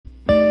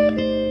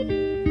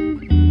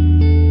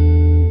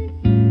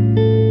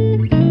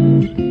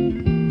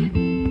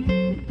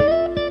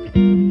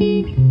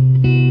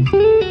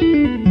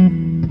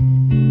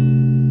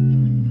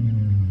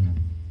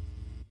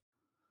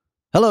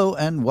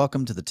and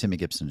welcome to the Timmy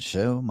Gibson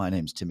Show. My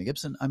name's Timmy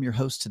Gibson. I'm your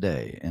host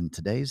today, and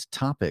today's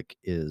topic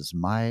is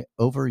my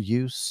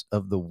overuse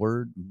of the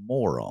word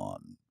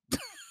moron.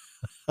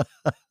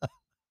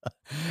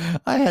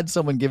 I had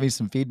someone give me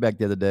some feedback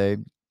the other day,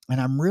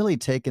 and I'm really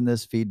taking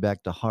this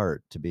feedback to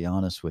heart, to be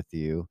honest with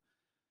you.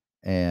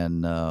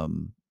 And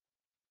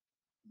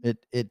it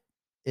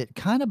it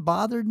kind of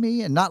bothered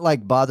me, and not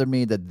like bothered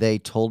me that they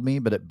told me,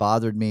 but it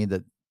bothered me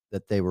that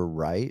they were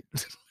right.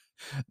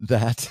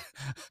 That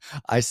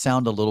I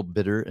sound a little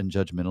bitter and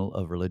judgmental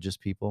of religious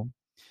people.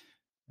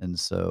 And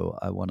so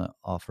I want to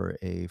offer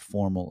a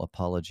formal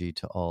apology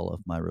to all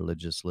of my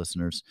religious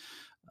listeners.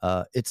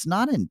 It's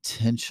not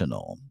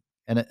intentional.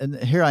 And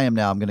here I am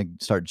now. I'm going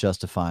to start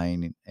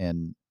justifying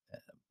and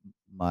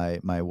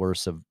my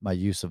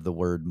use of the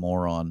word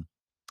moron.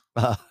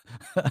 Uh,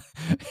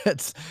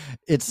 it's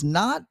it's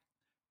not.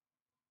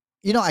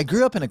 I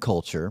grew up in a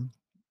culture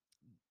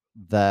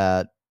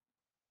that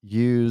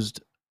used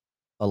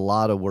a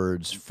lot of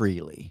words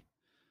freely.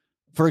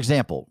 For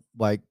example,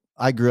 like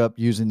I grew up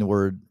using the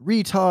word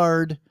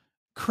retard,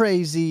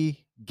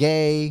 crazy,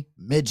 gay,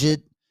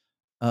 midget.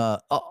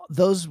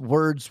 Those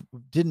words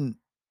didn't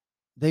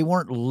they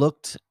weren't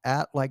looked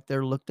at like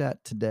they're looked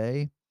at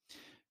today.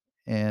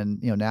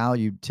 And now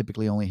you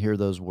typically only hear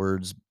those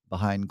words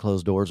behind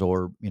closed doors,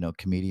 or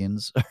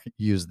comedians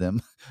use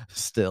them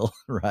still,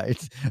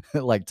 right?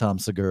 Like Tom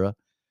Segura.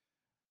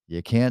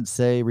 You can't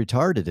say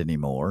retarded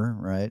anymore,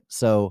 right?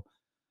 So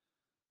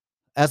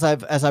as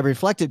I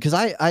reflected, because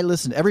I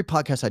listen every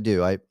podcast I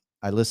do,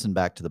 I listen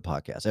back to the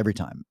podcast every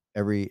time.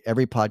 Every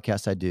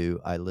podcast I do,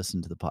 I listen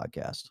to the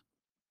podcast.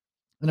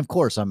 And of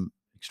course, I'm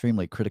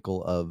extremely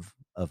critical of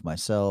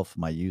myself,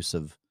 my use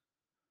of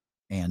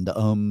and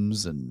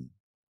ums and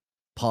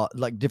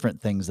like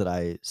different things that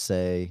I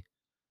say.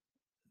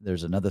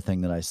 There's another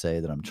thing that I say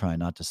that I'm trying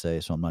not to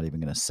say, so I'm not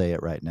even going to say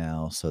it right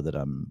now, so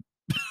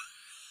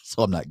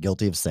I'm not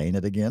guilty of saying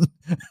it again.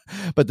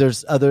 But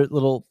there's other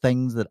little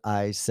things that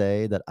I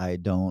say that I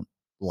don't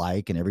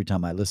like, and every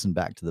time I listen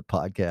back to the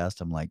podcast,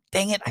 I'm like,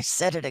 "Dang it, I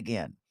said it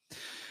again."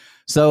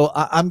 So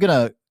I'm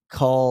gonna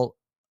call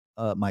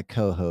my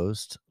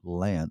co-host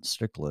Lance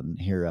Strickland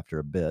here after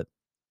a bit,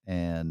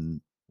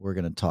 and we're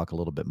gonna talk a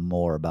little bit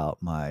more about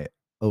my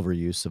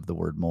overuse of the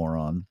word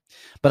moron.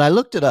 But I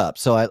looked it up,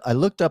 so I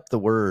looked up the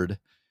word,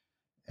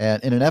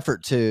 and in an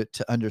effort to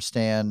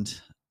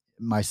understand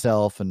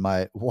myself and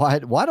my why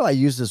do I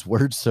use this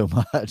word so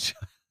much?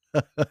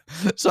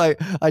 So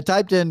I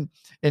typed in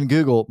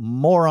Google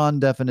moron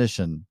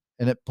definition,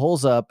 and it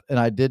pulls up, and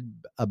I did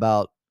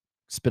about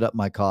spit up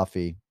my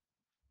coffee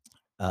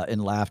in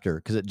laughter,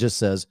 because it just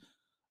says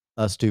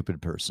a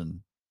stupid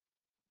person.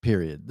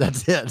 Period.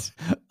 That's it.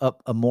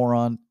 A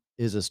moron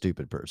is a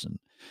stupid person.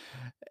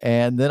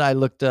 And then I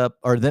looked up,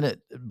 or then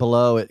it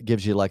below it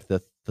gives you like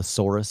the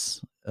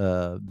thesaurus,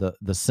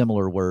 the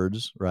similar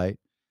words, right?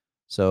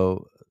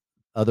 So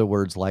other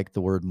words like the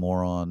word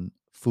moron,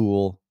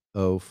 fool,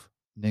 oaf,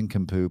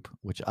 nincompoop,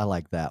 which I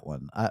like that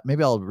one.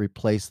 Maybe I'll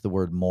replace the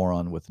word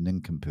moron with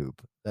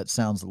nincompoop. That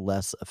sounds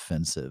less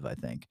offensive, I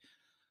think.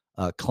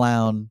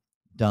 Clown,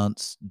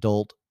 dunce,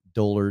 dolt,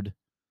 dullard,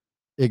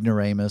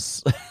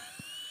 ignoramus.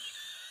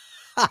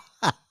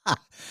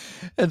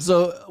 And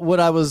so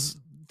when I was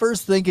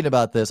first thinking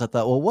about this, I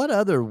thought, well, what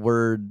other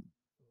word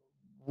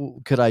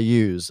could I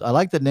use? I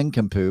like the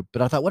nincompoop,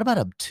 but I thought, what about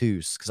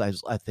obtuse?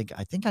 Because I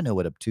think I know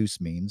what obtuse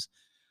means.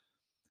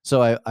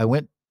 So I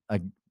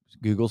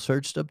Google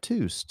searched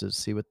obtuse to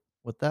see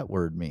what that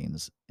word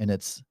means, and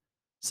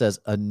says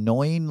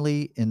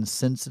annoyingly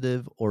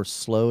insensitive or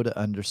slow to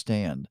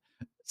understand.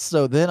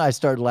 So then I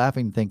started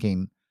laughing,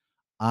 thinking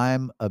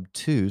I'm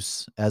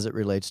obtuse as it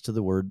relates to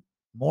the word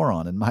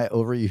moron and my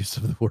overuse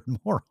of the word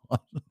moron.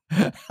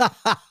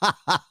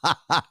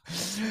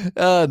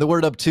 The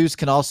word obtuse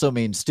can also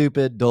mean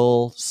stupid,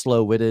 dull,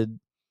 slow-witted,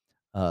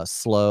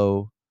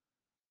 slow,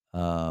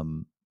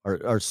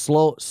 or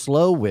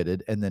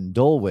slow-witted, and then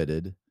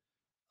dull-witted,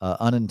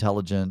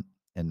 unintelligent,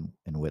 and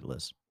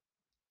witless.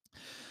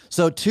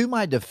 So, to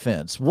my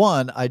defense,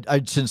 one,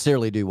 I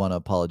sincerely do want to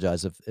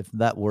apologize if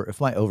my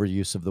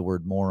overuse of the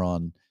word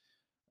moron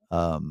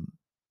um,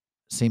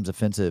 seems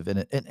offensive,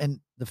 and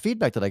the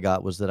feedback that I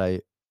got was that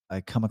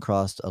I come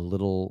across a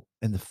little.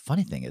 And the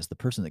funny thing is, the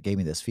person that gave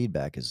me this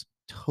feedback is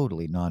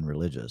totally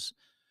non-religious.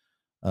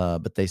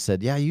 But they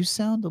said, "Yeah, you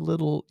sound a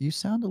little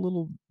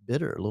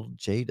bitter, a little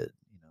jaded,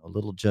 a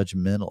little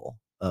judgmental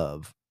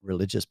of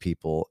religious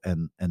people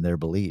and their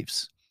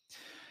beliefs."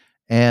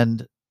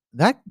 And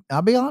that,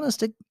 I'll be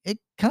honest, it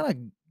kind of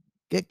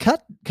it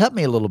cut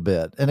me a little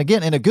bit. And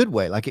again, in a good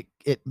way. Like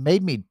it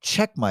made me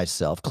check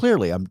myself.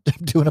 Clearly, I'm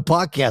doing a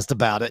podcast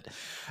about it.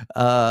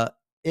 Uh,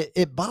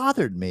 it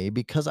bothered me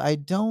because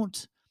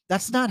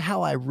that's not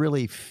how I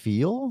really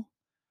feel.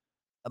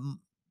 Um,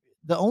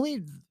 the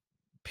only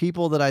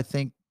people that I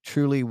think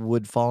truly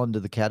would fall into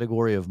the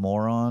category of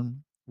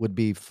moron would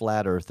be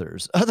flat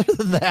earthers. Other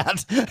than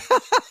that,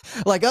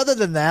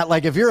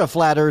 like if you're a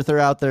flat earther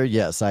out there,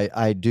 yes,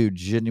 I do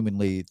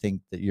genuinely think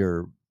that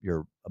you're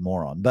a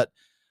moron. But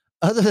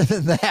other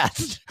than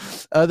that,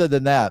 other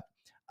than that,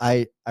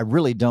 I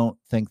really don't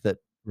think that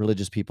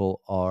religious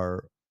people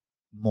are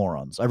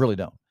morons. I really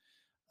don't.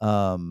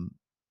 Um,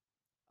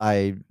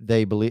 I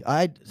they believe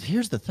I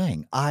here's the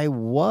thing. I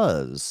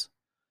was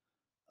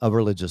a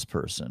religious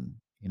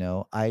person.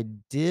 I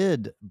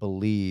did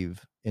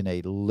believe in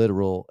a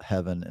literal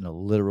heaven, in a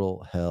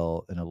literal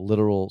hell, in a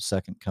literal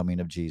second coming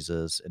of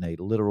Jesus, in a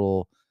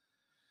literal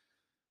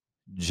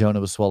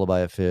Jonah was swallowed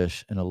by a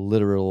fish, in a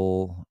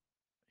literal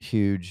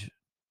huge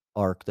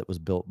ark that was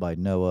built by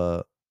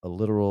Noah, a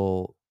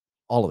literal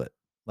all of it.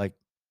 Like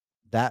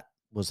that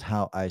was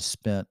how I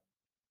spent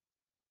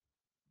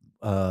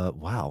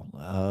wow.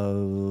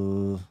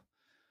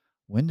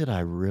 When did I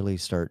really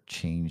start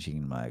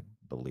changing my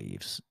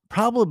beliefs?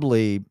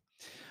 Probably,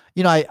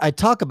 I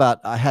talk about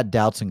I had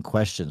doubts and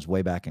questions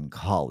way back in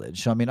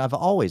college. So, I mean, I've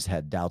always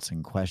had doubts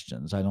and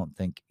questions. I don't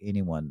think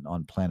anyone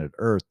on planet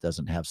Earth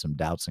doesn't have some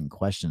doubts and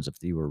questions if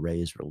you were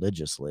raised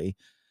religiously.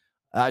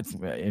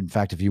 In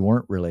fact, if you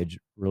weren't raised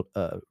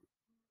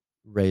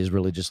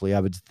religiously, I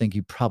would think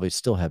you probably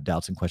still have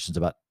doubts and questions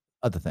about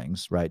other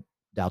things, right?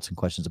 Doubts and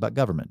questions about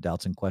government,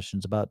 doubts and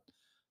questions about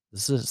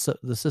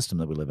the system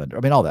that we live under. I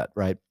mean, all that,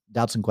 right?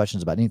 Doubts and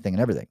questions about anything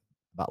and everything,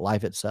 about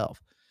life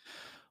itself.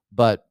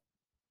 But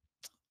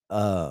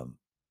um,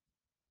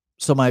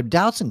 so my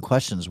doubts and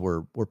questions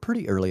were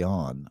pretty early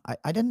on.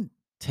 I didn't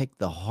take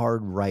the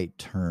hard right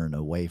turn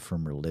away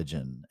from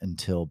religion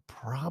until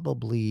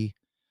probably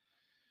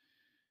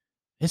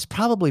it's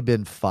probably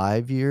been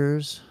 5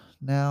 years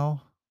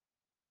now.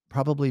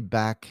 Probably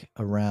back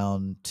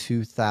around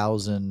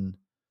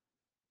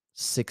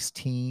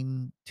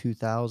 2016,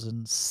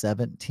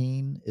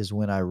 2017 is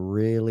when I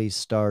really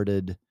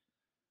started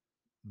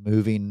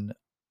moving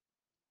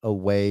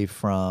away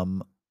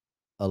from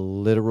a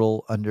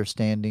literal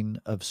understanding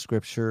of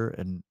scripture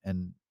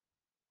and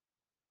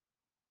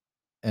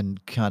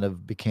kind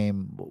of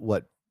became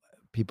what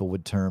people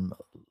would term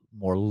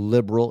more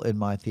liberal in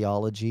my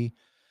theology.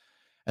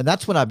 And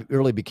that's when I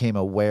really became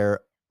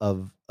aware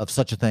of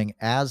such a thing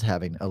as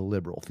having a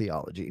liberal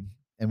theology.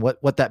 And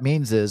what that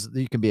means is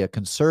that you can be a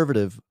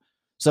conservative.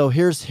 So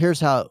here's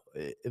how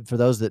for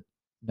those that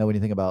know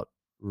anything about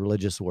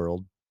religious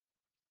world,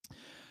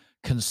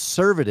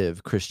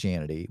 conservative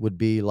Christianity would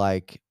be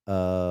like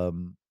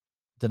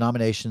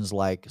denominations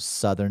like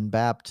Southern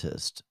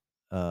Baptist,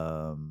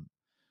 um,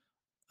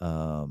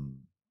 um,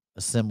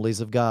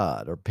 Assemblies of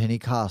God, or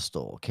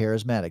Pentecostal,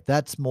 Charismatic.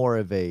 That's more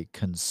of a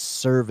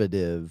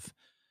conservative.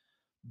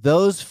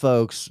 Those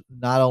folks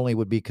not only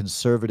would be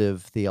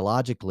conservative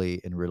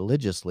theologically and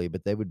religiously,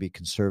 but they would be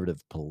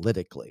conservative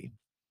politically.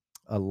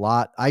 A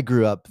lot I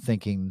grew up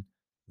thinking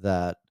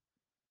that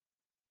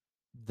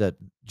that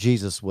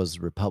Jesus was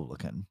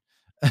Republican,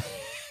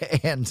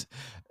 and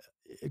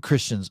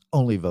Christians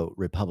only vote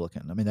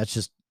Republican. I mean, that's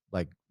just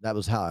like that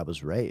was how I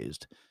was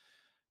raised.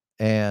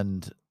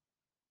 And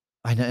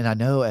I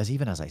know as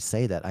even as I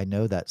say that, I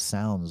know that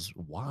sounds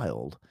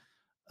wild.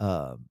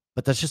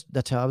 But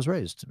that's how I was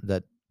raised.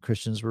 That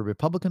Christians were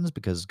Republicans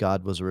because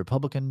God was a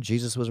Republican,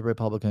 Jesus was a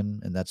Republican,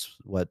 and that's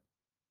what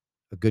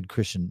a good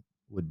Christian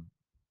would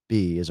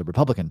be is a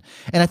Republican.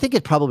 And I think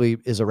it probably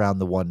is around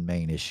the one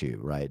main issue,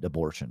 right?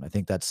 Abortion. I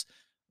think that's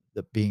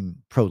the being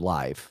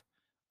pro-life.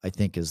 I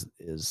think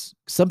is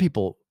some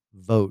people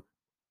vote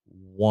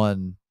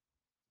one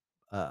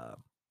uh,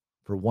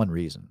 for one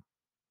reason,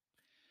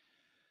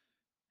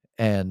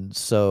 and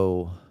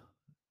so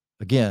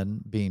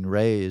again, being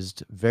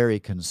raised very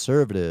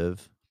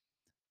conservative,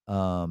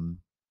 um,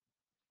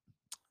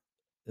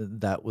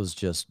 that was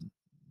just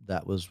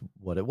that was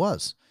what it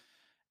was.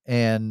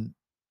 And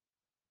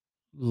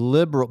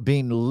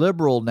being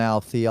liberal now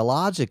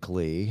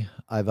theologically,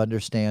 I've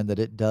understand that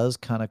it does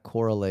kind of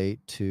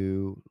correlate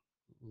to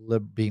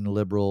being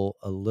liberal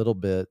a little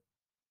bit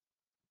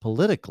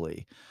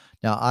politically.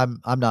 Now,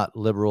 I'm not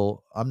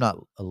liberal. I'm not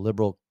a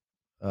liberal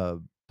uh,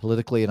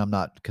 politically, and I'm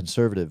not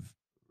conservative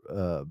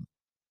uh,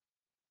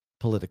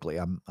 politically.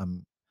 I'm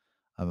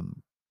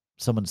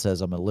someone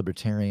says I'm a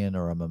libertarian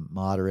or I'm a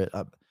moderate.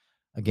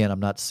 Again, I'm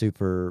not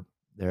super.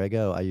 There I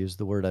go. I use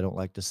the word I don't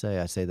like to say.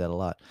 I say that a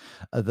lot.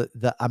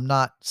 I'm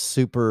not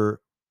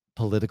super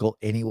political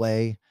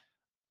anyway,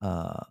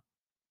 uh,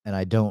 and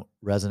I don't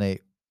resonate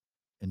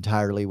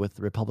entirely with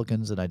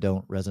Republicans, and I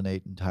don't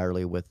resonate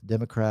entirely with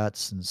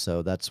Democrats, and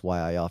so that's why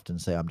I often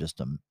say I'm just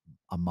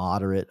a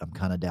moderate. I'm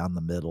kind of down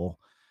the middle.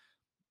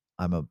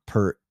 I'm a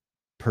per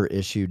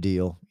issue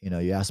deal.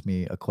 You ask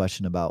me a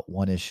question about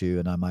one issue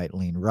and I might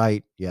lean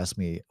right. You ask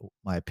me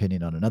my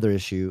opinion on another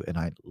issue and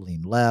I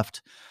lean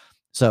left.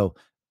 So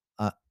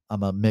uh,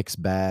 I'm a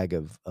mixed bag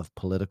of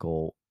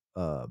political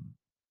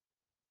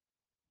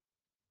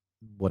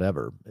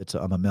whatever.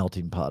 I'm a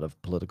melting pot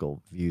of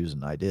political views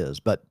and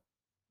ideas. But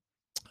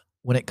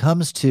when it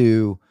comes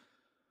to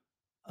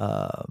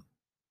uh,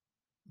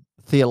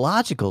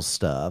 theological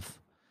stuff,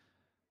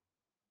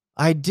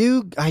 I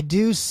need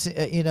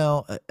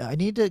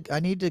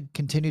to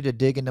continue to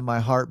dig into my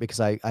heart because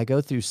I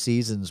go through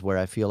seasons where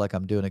I feel like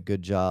I'm doing a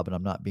good job and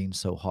I'm not being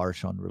so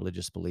harsh on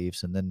religious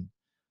beliefs. And then,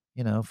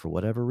 for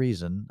whatever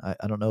reason,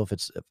 I don't know if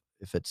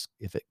it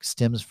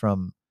stems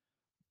from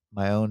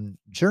my own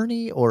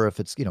journey, or if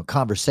it's,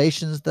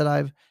 conversations that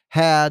I've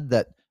had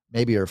that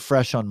maybe are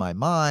fresh on my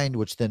mind,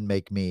 which then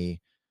make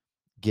me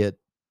get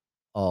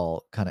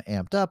all kind of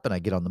amped up, and I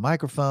get on the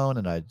microphone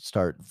and I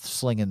start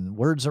slinging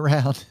words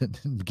around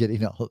and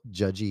getting all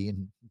judgy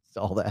and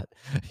all that.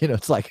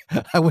 It's like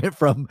I went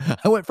from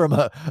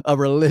a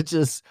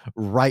religious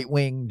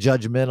right-wing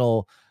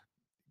judgmental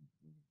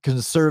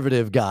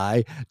conservative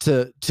guy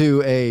to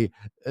a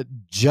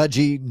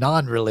judgy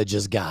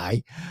non-religious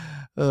guy.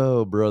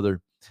 Oh,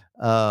 brother.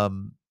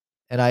 Um,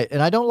 and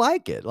I don't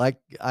like it. Like,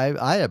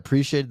 I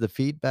appreciated the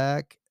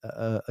feedback.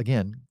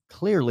 Again,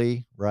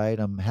 clearly, right?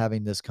 I'm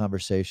having this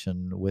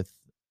conversation with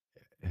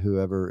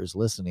whoever is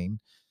listening,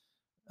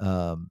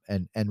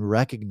 and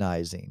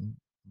recognizing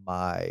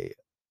my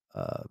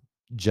uh,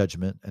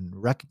 judgment, and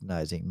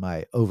recognizing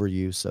my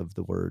overuse of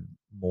the word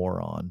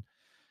moron,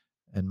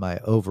 and my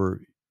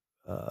over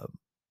uh,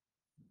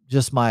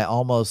 just my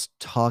almost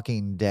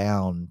talking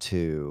down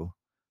to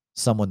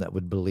someone that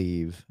would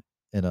believe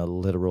in a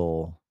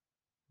literal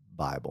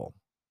Bible.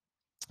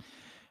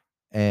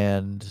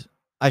 And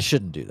I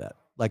shouldn't do that.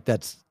 Like,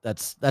 that's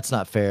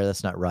not fair,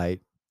 that's not right.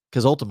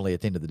 Because ultimately,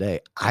 at the end of the day,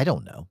 I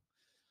don't know.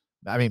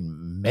 I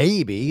mean,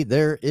 maybe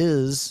there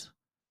is,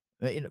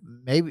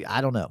 maybe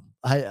I don't know.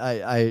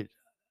 I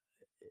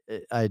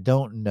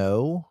don't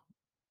know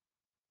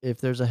if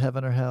there's a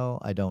heaven or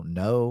hell. I don't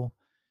know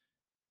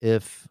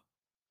if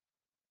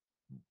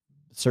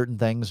certain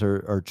things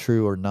are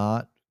true or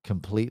not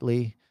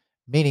completely.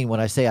 Meaning, when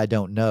I say I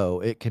don't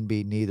know, it can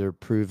be neither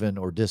proven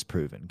or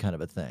disproven, kind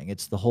of a thing.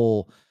 It's the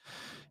whole,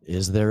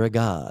 is there a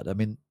God? I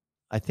mean,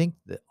 I think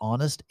the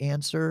honest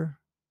answer,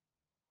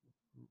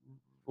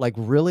 like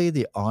really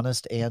the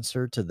honest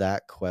answer to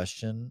that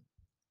question,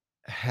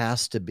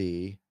 has to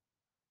be,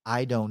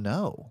 I don't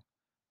know.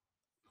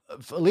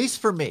 At least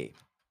for me.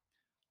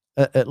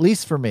 At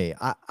least for me.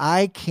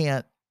 I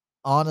can't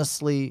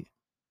honestly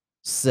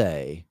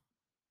say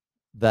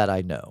that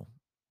I know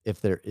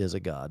if there is a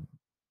God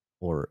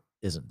or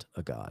isn't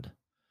a God.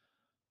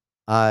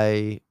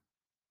 I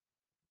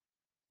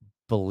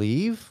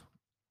believe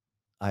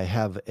I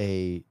have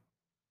a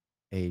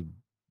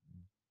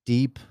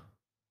deep,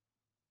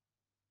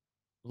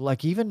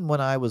 like, even when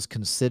I was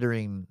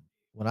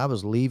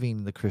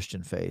leaving the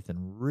Christian faith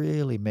and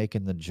really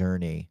making the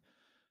journey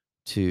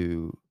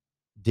to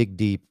dig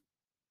deep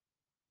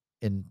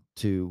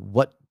into,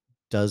 what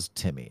does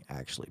Timmy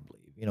actually believe?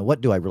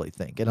 What do I really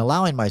think? And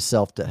allowing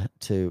myself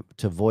to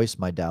voice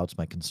my doubts,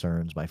 my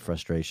concerns, my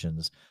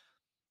frustrations.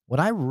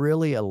 When I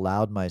really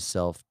allowed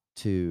myself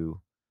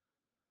to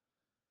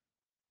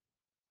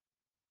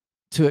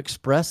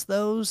express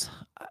those,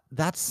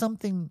 that's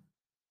something,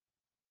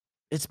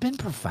 it's been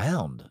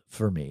profound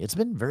for me. It's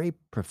been very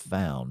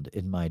profound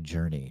in my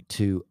journey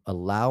to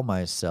allow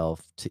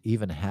myself to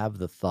even have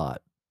the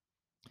thought,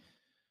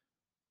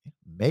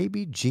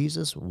 maybe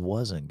Jesus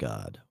wasn't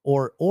God.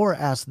 Or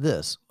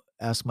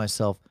ask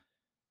myself,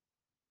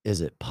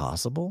 is it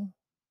possible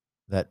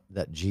that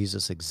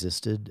Jesus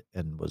existed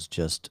and was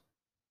just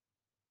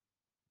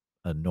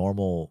a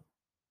normal,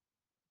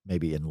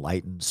 maybe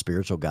enlightened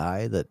spiritual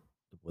guy that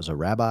was a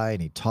rabbi,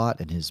 and he taught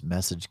and his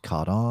message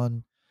caught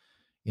on?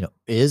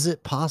 Is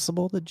it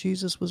possible that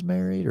Jesus was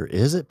married, or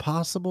is it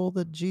possible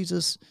that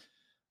Jesus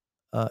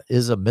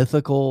is a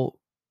mythical,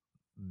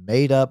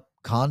 made up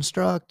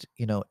construct?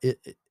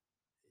 It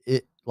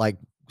like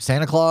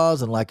Santa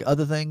Claus and like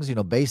other things,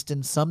 based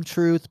in some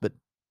truth.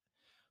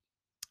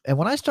 And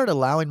when I started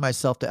allowing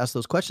myself to ask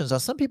those questions, now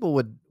some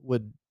people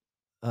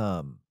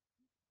um,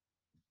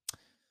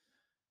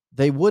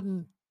 they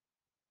wouldn't.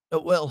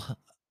 Well,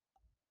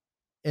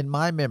 in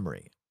my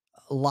memory,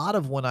 a lot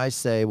of when I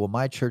say, "Well,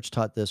 my church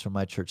taught this," or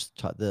 "My church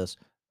taught this,"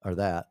 or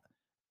that,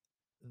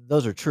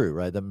 those are true,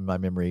 right? My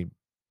memory,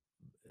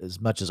 as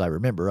much as I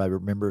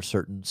remember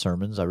certain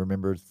sermons, I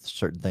remember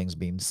certain things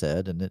being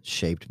said, and it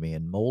shaped me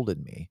and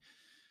molded me.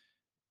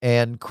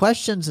 And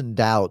questions and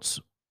doubts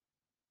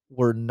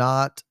were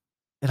not,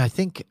 and I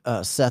think,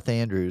 Seth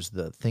Andrews,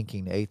 the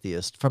Thinking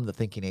Atheist, from the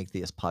Thinking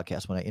Atheist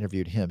podcast, when I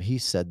interviewed him, he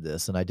said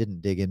this, and I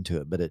didn't dig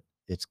into it, but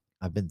it's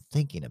I've been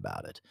thinking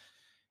about it.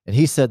 And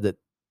he said that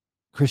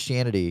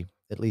Christianity,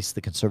 at least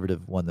the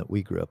conservative one that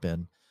we grew up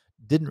in,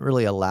 didn't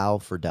really allow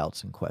for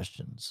doubts and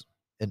questions.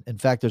 And in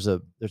fact, there's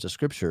a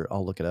scripture,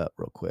 I'll look it up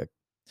real quick.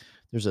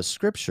 There's a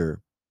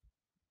scripture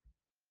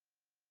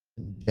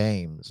in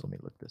James, let me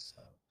look this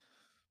up.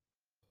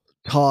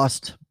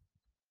 Tossed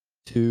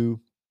to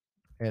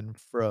and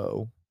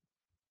fro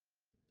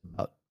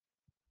about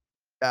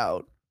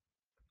doubt.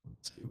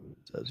 Let's see what it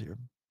says here.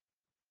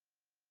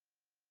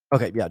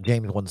 Okay, yeah,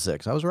 James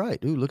 1:6. I was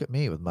right. Ooh, look at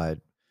me with my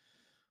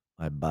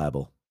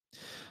Bible.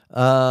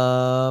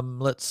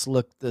 Let's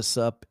look this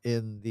up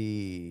in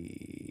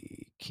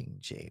the King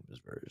James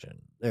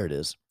version. There it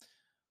is.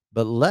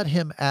 But let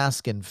him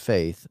ask in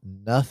faith,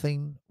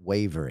 nothing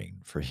wavering,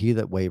 for he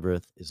that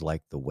wavereth is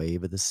like the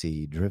wave of the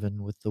sea,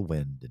 driven with the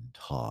wind and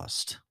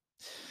tossed.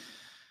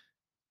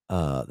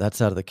 That's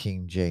out of the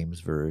King James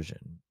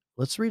version.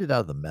 Let's read it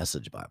out of the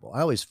Message Bible. I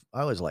always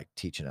like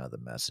teaching out of the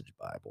Message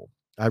Bible.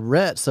 I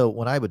read so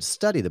when I would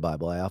study the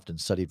Bible, I often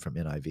studied from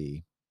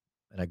NIV,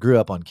 and I grew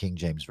up on King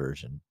James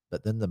Version,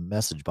 but then the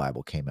Message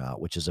Bible came out,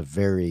 which is a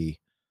very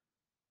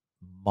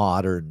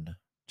modern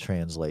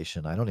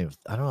translation. I don't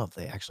know if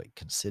they actually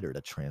consider it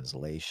a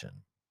translation.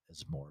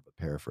 It's more of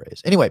a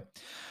paraphrase. Anyway,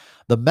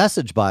 the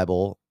Message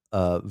Bible,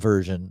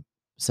 version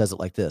says it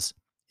like this: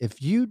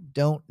 "If you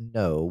don't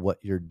know what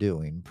you're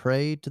doing,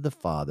 pray to the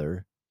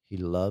Father. He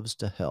loves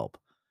to help.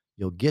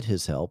 You'll get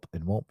his help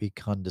and won't be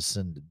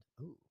condescended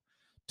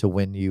to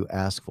when you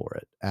ask for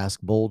it. Ask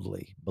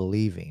boldly,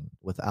 believing,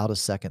 without a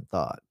second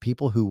thought.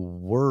 People who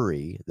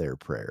worry their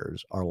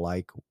prayers are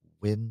like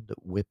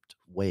wind-whipped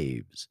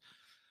waves.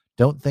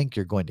 Don't think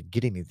you're going to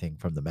get anything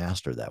from the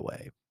master that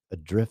way.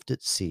 Adrift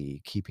at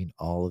sea, keeping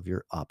all of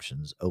your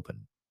options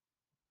open."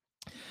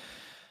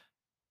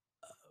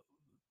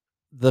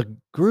 The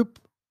group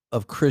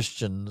of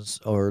Christians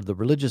or the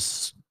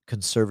religious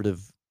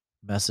conservative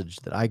message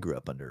that I grew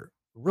up under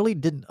really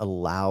didn't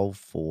allow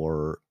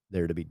for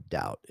there to be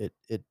doubt. It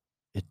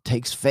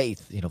takes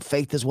faith.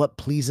 Faith is what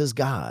pleases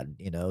God,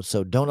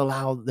 so don't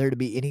allow there to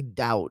be any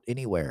doubt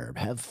anywhere.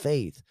 Have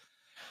faith.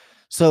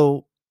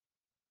 So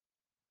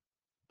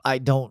I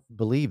don't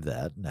believe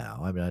that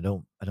now. I mean, I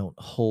don't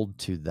hold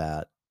to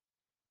that.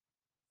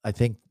 I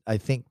think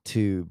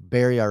to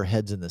bury our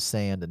heads in the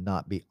sand and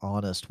not be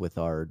honest with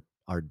our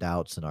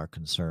doubts and our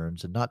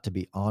concerns, and not to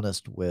be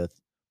honest with,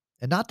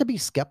 and not to be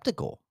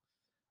skeptical.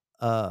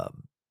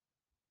 Um,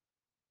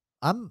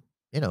 I'm,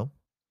 you know,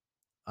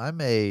 I'm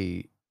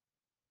a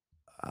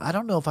I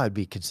don't know if I'd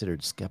be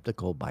considered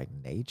skeptical by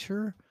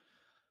nature.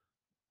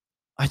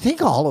 I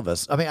think all of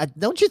us, I mean,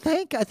 don't you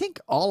think? I think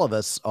all of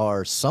us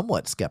are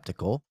somewhat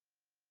skeptical.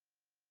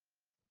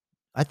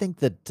 I think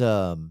that,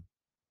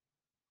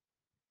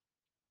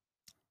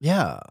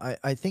 yeah,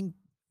 I think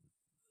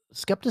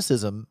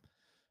skepticism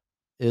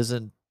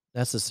isn't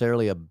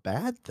necessarily a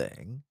bad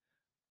thing.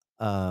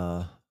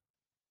 Uh,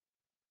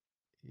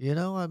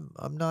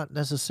 I'm not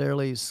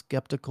necessarily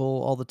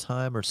skeptical all the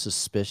time or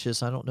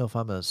suspicious. I don't know if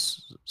I'm a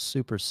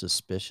super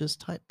suspicious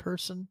type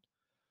person.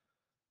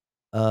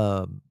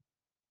 Um,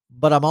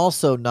 but I'm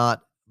also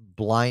not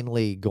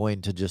blindly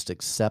going to just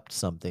accept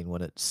something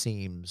when it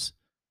seems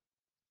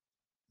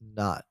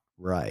not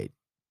right.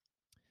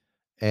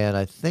 And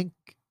I think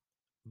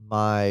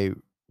my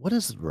what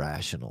does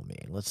rational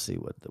mean? Let's see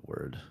what the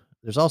word.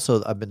 There's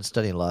also I've been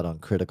studying a lot on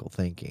critical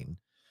thinking.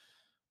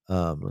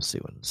 Let's see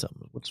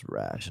what's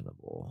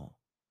rational.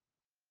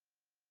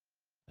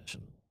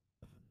 Rational.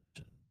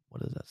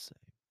 What does that say?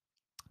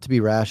 To be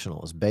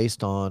rational is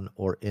based on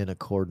or in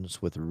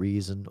accordance with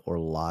reason or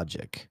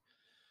logic.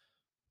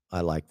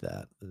 I like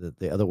that.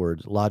 The other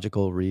words,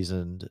 logical,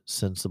 reasoned,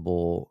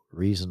 sensible,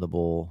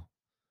 reasonable.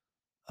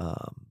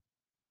 Um,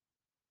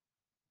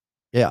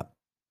 yeah,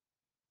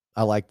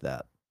 I like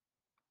that.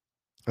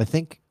 I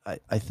think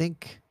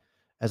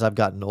as I've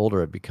gotten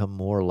older, I've become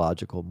more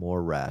logical,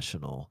 more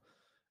rational,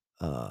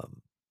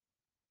 um,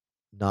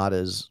 not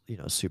as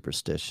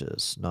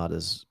superstitious, not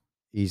as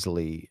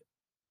easily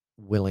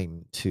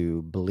willing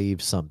to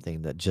believe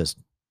something that just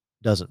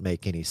doesn't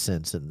make any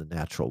sense in the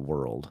natural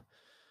world.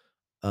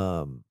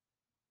 Um,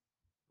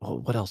 Oh,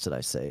 what else did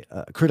I say?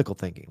 Critical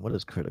thinking. What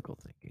is critical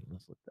thinking?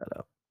 Let's look that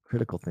up.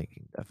 Critical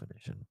thinking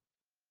definition.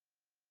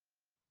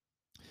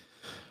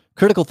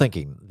 Critical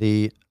thinking,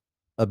 the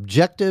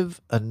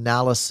objective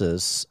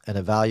analysis and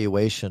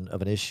evaluation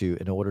of an issue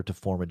in order to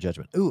form a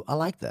judgment. Ooh, I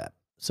like that.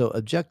 So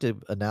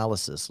objective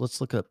analysis. Let's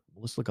look up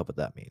what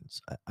that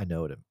means. I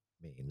know what it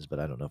means,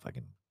 but I don't know if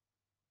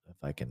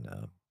I can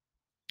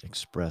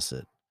express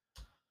it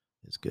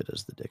as good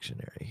as the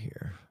dictionary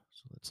here.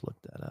 So let's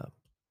look that up.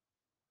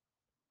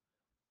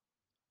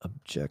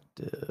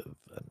 Objective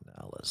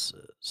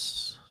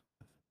analysis.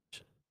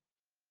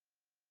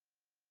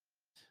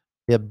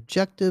 The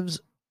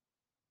objectives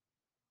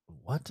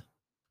What?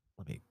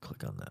 Let me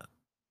click on that.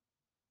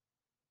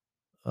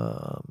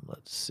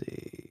 Let's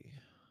see.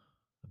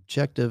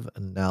 Objective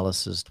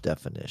analysis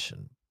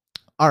definition.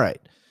 All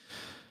right.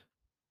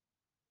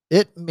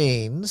 It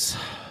means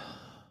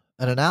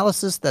an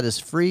analysis that is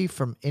free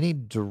from any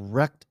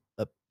direct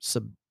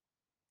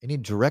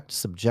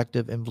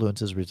subjective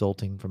influences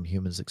resulting from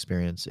humans'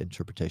 experience,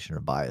 interpretation, or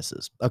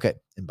biases. Okay,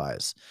 and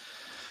bias.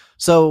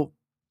 So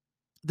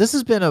this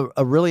has been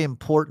a really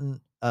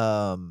important,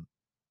 and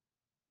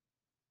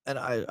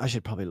I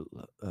should probably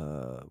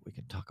we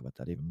can talk about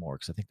that even more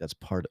because I think that's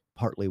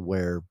partly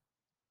where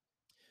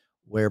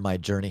my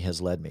journey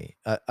has led me.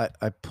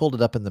 I pulled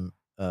it up in the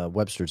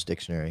Webster's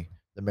dictionary,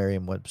 the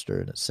Merriam-Webster,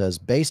 and it says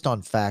based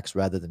on facts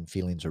rather than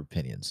feelings or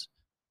opinions.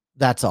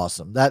 That's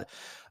awesome.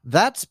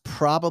 That's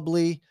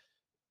probably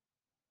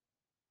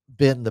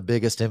been the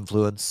biggest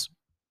influence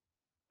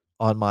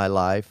on my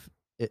life.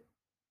 It,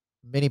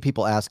 many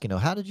people ask,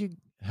 how did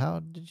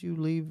you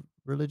leave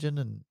religion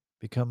and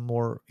become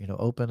more,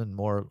 open and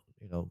more,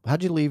 how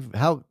did you leave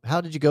how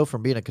did you go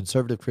from being a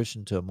conservative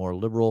Christian to a more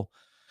liberal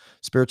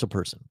spiritual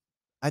person?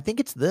 I think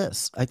it's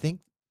this. I think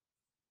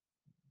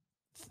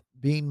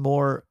being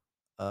more,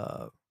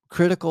 uh,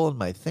 critical in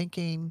my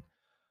thinking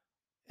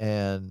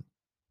and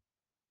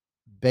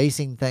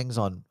basing things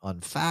on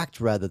fact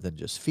rather than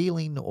just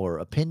feeling or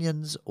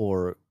opinions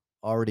or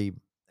already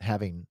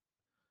having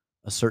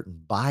a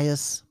certain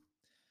bias.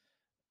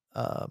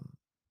 Um,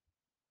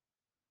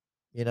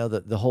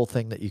 the whole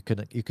thing that you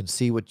can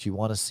see what you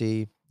want to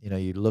see.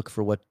 You look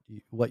for what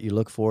you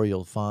look for,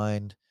 you'll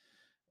find.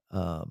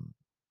 Um,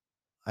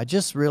 I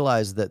just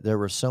realized that there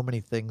were so many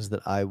things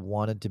that I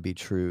wanted to be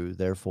true.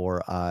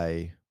 Therefore,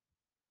 I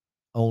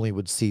only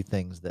would see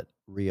things that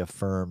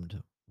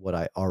reaffirmed what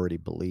I already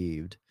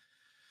believed.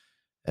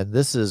 And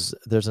there's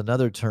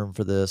another term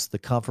for this, the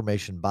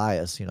confirmation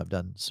bias. I've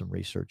done some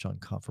research on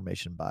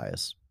confirmation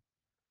bias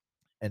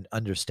and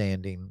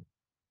understanding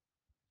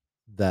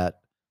that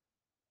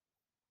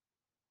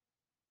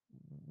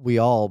we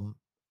all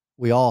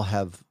we all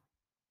have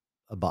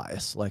a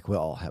bias. Like we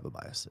all have a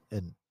bias.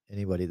 And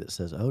anybody that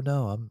says, "Oh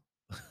no,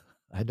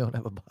 I don't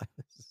have a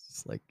bias,"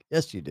 it's like,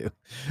 yes, you do.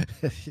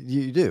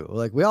 You do.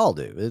 Like we all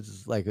do.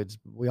 It's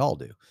we all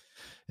do.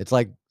 It's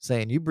like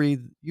saying you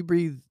breathe.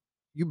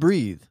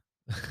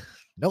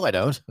 No, I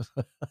don't.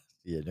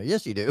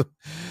 Yes, you do.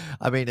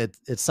 I mean,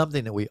 it's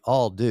something that we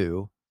all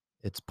do.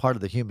 It's part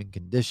of the human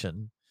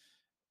condition,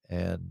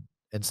 and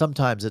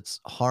sometimes it's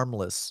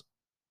harmless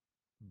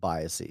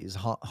biases,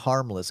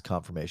 harmless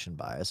confirmation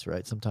bias,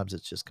 right? Sometimes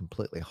it's just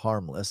completely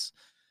harmless.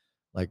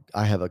 Like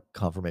I have a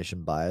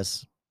confirmation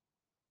bias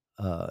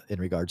in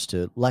regards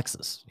to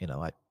Lexus.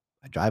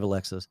 I drive a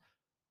Lexus.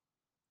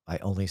 I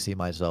only see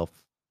myself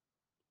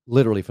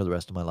literally for the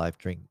rest of my life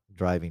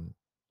driving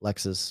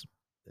Lexus.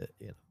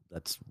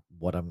 That's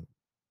what I'm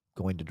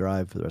going to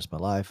drive for the rest of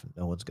my life.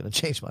 No one's going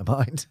to change my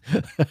mind.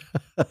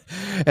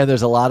 And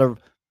there's a lot of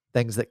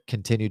things that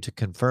continue to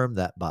confirm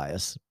that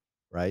bias,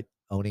 right?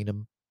 Owning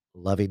them,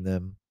 loving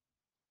them,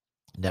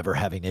 never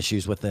having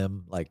issues with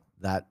them, like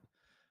that.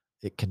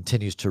 It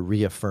continues to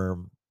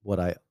reaffirm what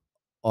I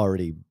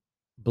already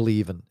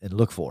believe and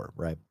look for,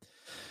 right?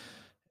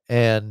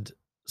 And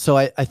so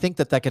I think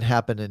that can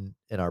happen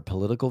in our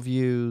political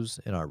views,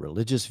 in our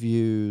religious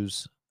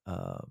views,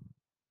 um,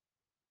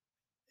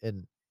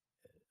 in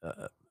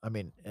I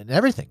mean, in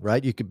everything,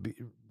 right? You could be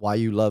why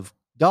you love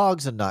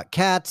dogs and not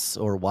cats,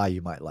 or why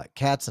you might like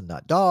cats and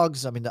not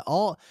dogs. I mean,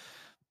 all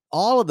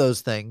of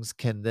those things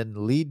can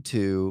then lead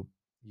to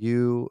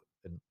you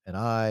and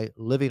I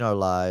living our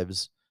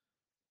lives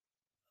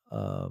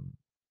um,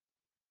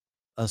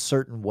 a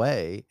certain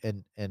way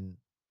and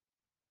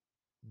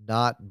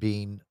not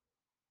being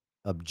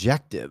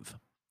objective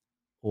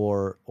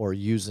or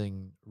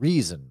using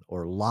reason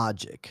or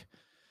logic,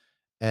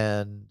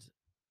 and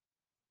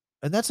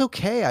that's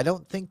okay. I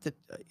don't think that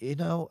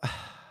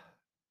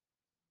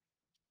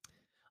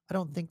I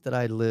don't think that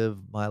I live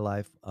my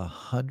life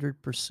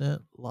 100%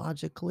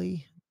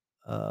 logically.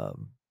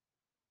 Um,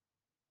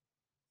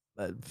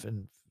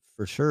 and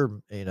for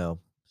sure, an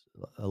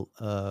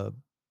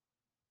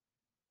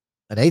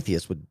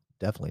atheist would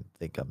definitely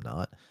think I'm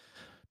not,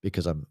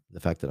 because the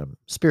fact that I'm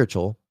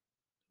spiritual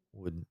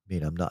would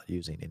mean I'm not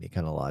using any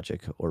kind of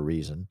logic or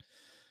reason.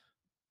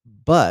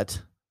 But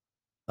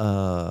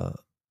uh,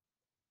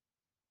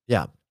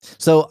 yeah.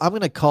 So I'm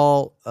gonna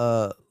call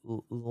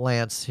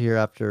Lance here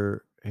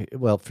after.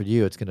 Well, for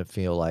you, it's gonna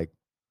feel like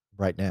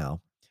right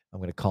now. I'm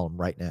gonna call him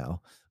right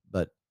now,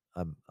 but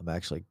I'm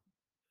actually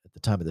at the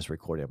time of this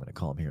recording. I'm gonna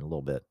call him here in a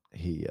little bit.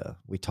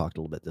 We talked a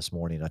little bit this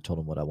morning. I told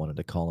him what I wanted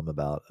to call him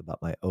about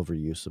my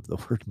overuse of the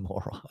word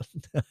moron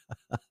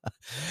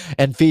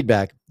and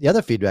feedback. The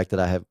other feedback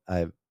that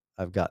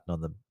I've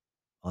gotten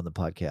on the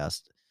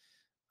podcast,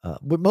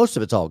 but most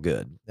of it's all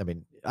good. I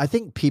mean, I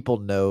think people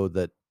know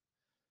that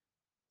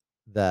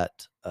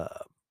that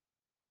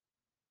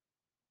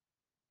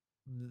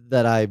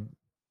I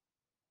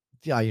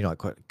yeah, I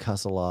quite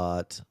cuss a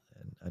lot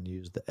and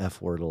use the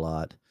F word a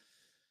lot.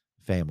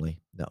 Family.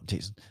 No, I'm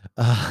teasing.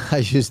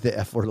 I use the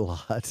F word a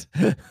lot.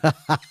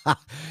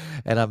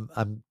 And I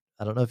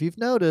don't know if you've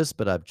noticed,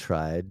 but I've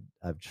tried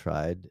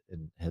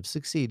and have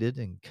succeeded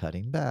in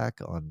cutting back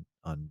on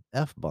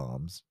F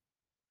bombs,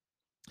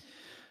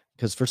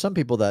 because for some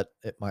people that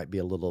it might be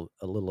a little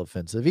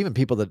offensive, even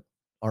people that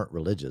aren't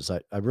religious.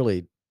 I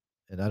really,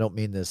 and I don't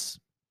mean this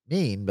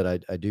mean,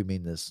 but I do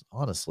mean this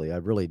honestly. I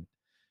really,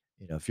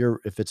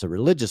 if it's a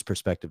religious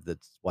perspective,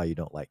 that's why you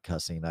don't like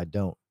cussing. I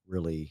don't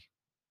really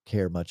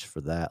care much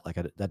for that. Like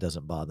that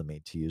doesn't bother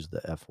me to use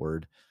the F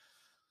word,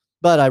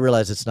 but I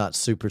realize it's not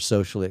super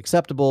socially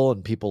acceptable,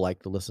 and people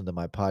like to listen to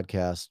my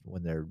podcast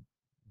when they're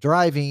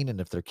driving, and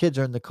if their kids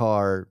are in the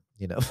car,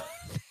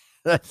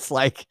 that's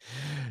like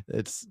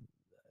it's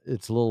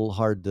it's a little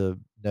hard to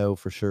know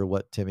for sure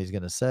what Timmy's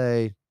going to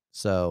say.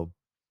 So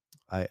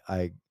I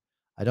I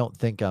I don't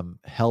think I'm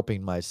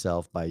helping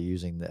myself by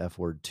using the F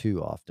word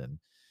too often.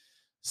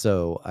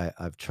 So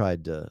I've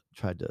tried to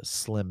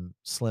slim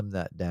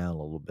that down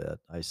a little bit.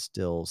 I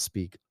still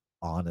speak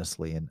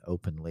honestly and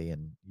openly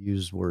and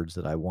use words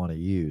that I want to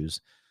use,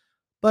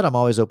 but I'm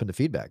always open to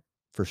feedback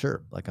for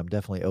sure. Like I'm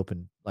definitely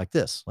open like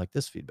this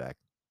feedback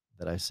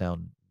that I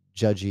sound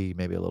judgy,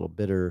 maybe a little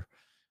bitter,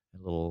 a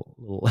little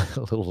a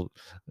little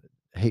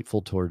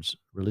hateful towards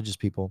religious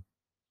people.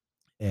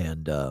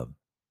 And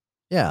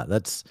Yeah,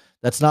 that's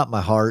not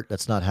my heart.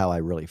 That's not how I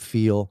really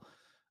feel.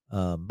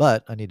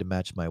 But I need to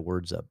match my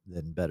words up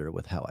then better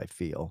with how I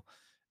feel.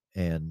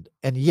 And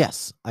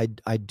yes, I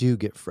do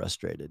get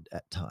frustrated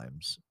at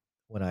times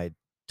when I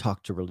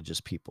talk to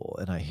religious people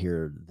and I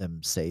hear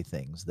them say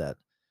things that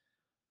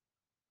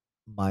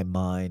my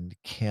mind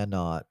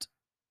cannot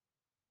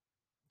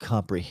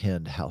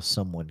comprehend how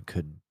someone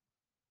could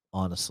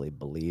honestly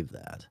believe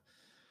that.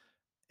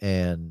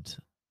 And,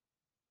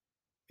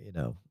 you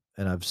know,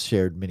 and I've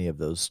shared many of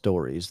those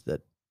stories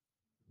that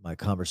my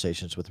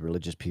conversations with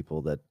religious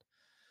people that,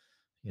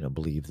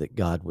 believe that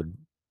God would,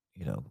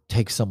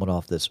 take someone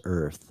off this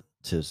earth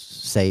to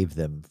save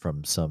them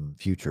from some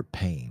future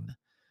pain.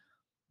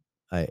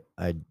 I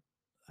I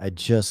I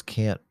just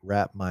can't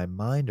wrap my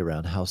mind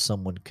around how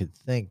someone could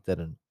think that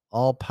an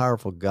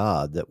all-powerful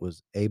God that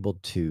was able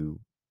to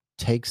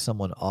take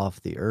someone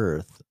off the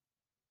earth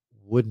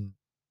wouldn't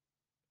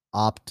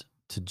opt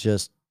to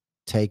just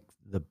take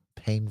the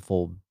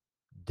painful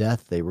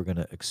death they were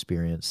gonna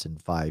experience in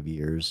 5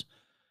 years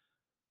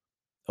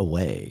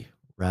away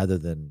rather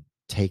than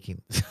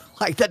taking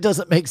like, that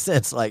doesn't make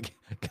sense, like,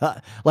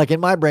 God like, in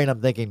my brain,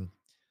 I'm thinking,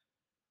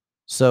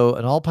 so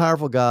an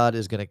all-powerful God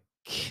is gonna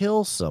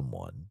kill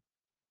someone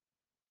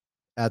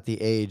at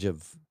the age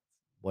of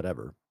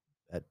whatever,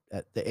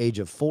 at the age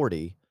of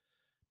 40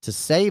 to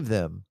save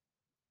them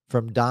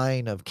from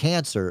dying of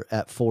cancer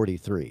at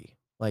 43.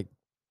 Like,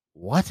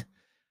 what?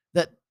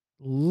 That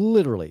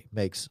literally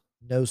makes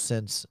no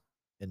sense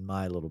in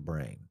my little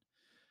brain.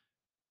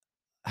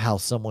 How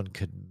someone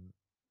could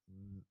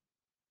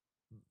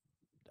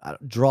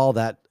draw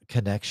that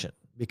connection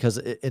because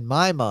in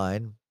my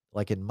mind,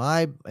 like in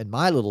my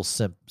little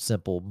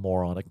simple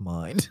moronic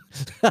mind,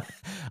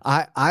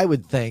 I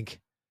would think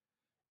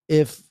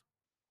if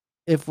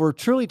if we're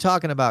truly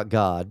talking about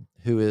God,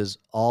 who is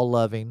all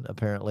loving,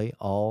 apparently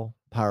all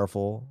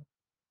powerful,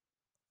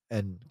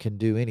 and can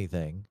do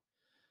anything,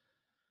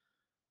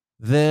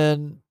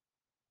 then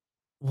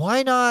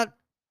why not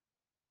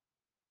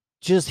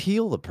just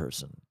heal the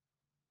person?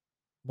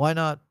 Why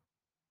not?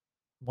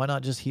 Why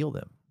not just heal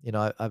them?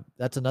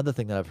 That's another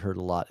thing that I've heard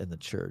a lot in the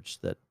church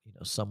that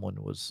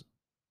someone was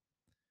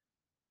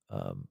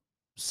um,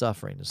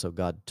 suffering, and so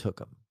God took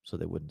them so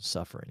they wouldn't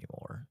suffer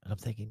anymore. And I'm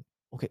thinking,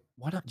 okay,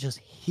 why not just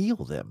heal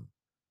them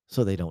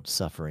so they don't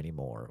suffer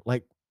anymore?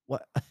 Like,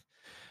 what?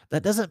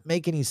 That doesn't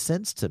make any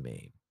sense to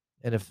me.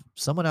 And if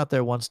someone out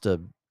there wants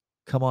to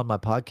come on my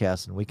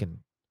podcast and if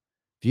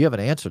you have an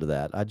answer to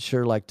that, I'd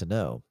sure like to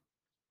know.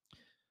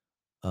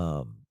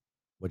 Um,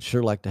 would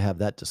sure like to have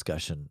that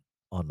discussion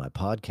on my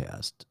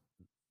podcast.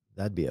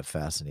 That'd be a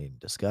fascinating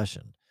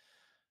discussion.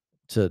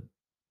 To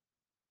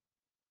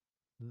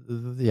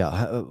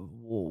Yeah,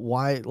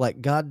 why,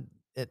 like, God,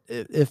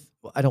 if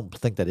I don't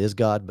think that is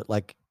God, but,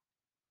 like,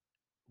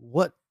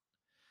 what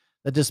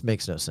that just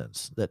makes no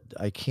sense. That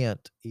I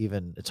can't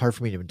even it's hard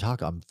for me to even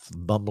talk. I'm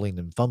bumbling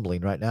and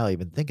fumbling right now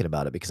even thinking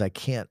about it because I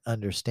can't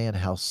understand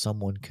how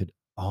someone could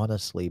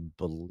honestly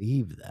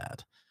believe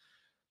that.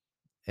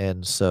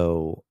 And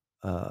so,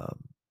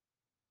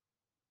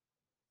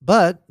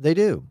 but they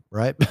do,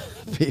 right?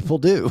 People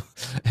do.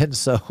 And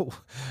so,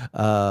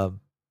 um,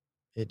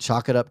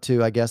 chalk it up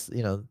to, I guess,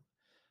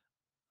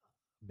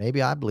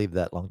 maybe I believed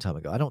that long time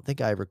ago. I don't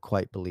think I ever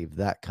quite believed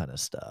that kind of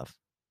stuff.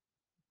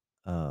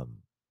 Um,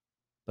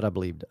 but I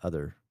believed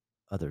other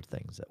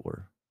things that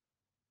were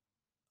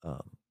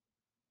um,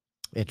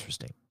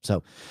 interesting.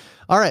 So,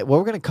 all right, well,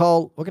 we're gonna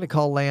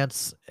call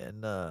Lance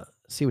and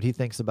see what he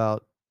thinks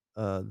about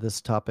this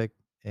topic,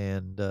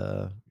 and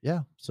yeah,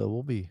 so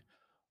we'll be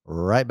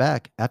right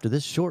back after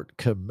this short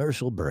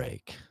commercial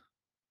break.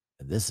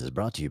 And this is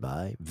brought to you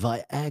by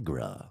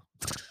Viagra.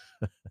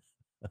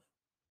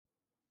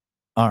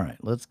 All right,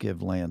 let's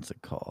give Lance a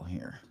call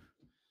here.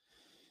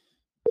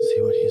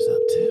 See what he's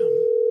up to.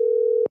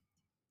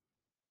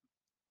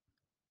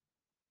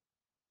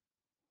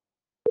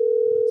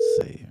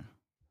 Let's see.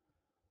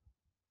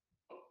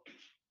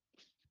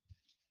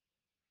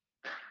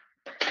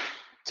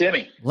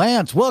 Timmy.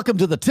 Lance, welcome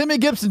to the Timmy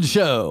Gibson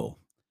Show.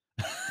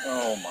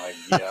 Oh my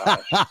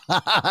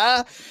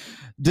gosh.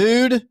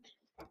 Dude. Is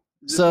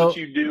this what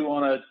you do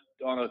on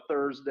a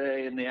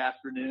Thursday in the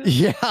afternoon?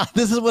 Yeah,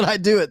 this is what I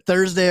do at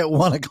Thursday at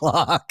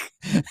 1:00.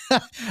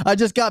 I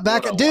just got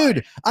back. Dude,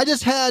 life. I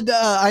just had,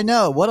 I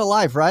know, what a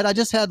life, right? I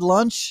just had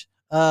lunch,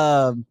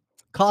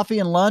 coffee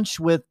and lunch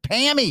with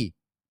Pammy.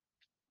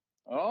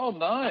 Oh,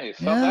 nice.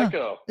 How'd that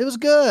go? It was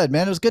good,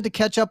 man. It was good to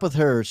catch up with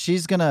her. She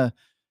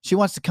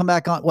wants to come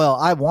back on. Well,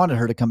 I wanted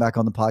her to come back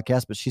on the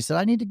podcast, but she said,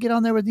 I need to get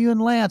on there with you and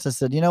Lance. I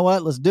said, you know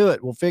what? Let's do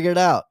it. We'll figure it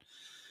out.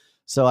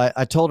 So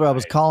I told her I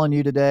was calling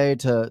you today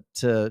to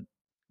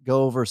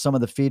go over some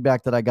of the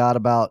feedback that I got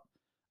about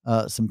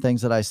some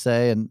things that I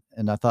say,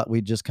 and I thought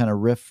we'd just kind of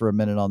riff for a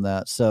minute on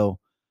that. So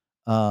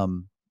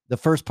the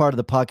first part of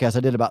the podcast I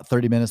did about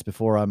 30 minutes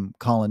before I'm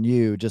calling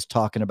you, just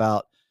talking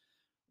about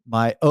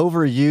my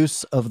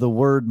overuse of the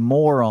word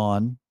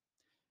moron,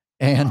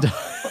 and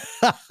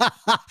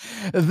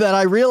that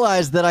I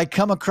realized that I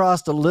come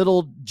across a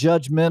little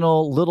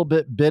judgmental, little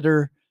bit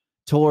bitter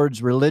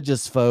towards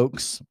religious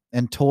folks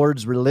and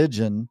towards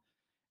religion,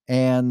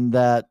 and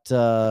that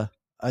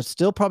I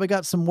still probably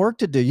got some work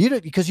to do. You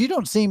don't, because you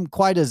don't seem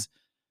quite as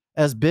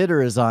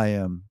bitter as I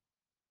am.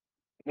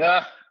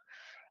 Yeah.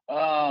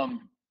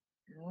 Um,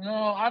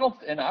 no, I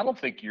don't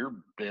think you're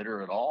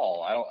bitter at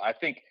all. I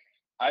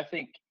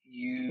think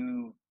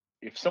you,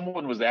 if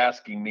someone was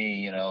asking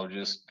me,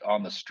 just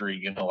on the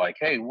street, like,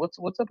 hey, what's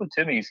up with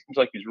Timmy? He seems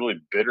like he's really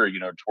bitter,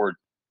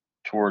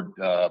 toward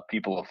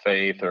people of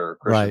faith or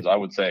Right. Christians. I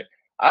would say,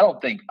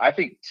 I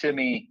think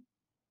Timmy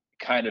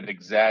kind of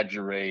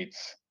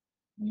exaggerates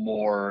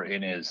more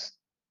in his,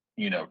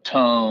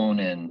 tone,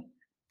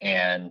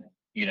 and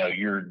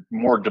you're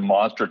more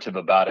demonstrative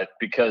about it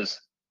because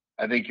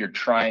I think you're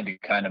trying to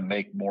kind of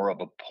make more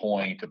of a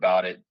point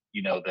about it,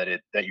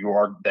 that you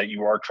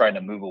are trying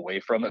to move away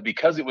from it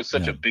because it was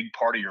such Yeah. a big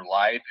part of your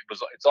life.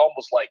 It's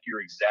almost like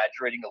you're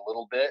exaggerating a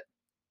little bit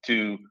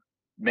to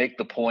make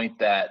the point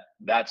that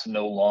that's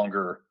no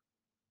longer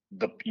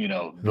Who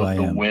I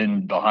the am.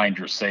 wind behind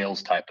your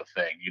sails type of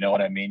thing. You know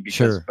what I mean?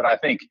 Sure. But I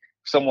think if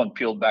someone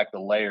peeled back the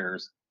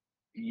layers,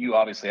 you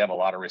obviously have a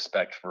lot of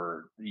respect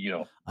for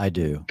I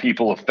do.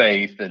 people of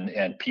faith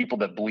and people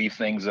that believe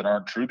things that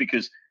aren't true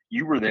because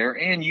you were there,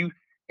 and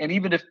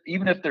even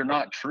if they're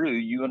not true,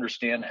 you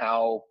understand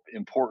how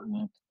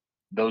important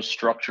those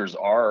structures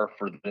are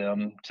for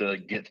them to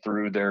get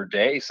through their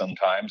day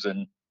sometimes,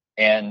 and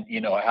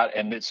how,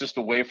 and it's just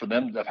a way for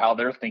them of how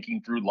they're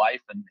thinking through life,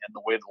 and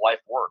the way that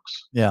life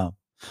works. Yeah.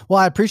 Well,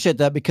 I appreciate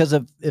that because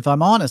if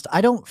I'm honest,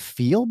 I don't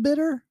feel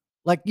bitter.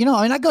 Like, I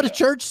mean, I go to Yeah.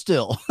 church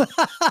still.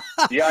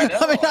 Yeah, I know.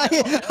 I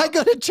mean, I I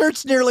go to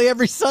church nearly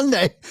every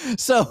Sunday.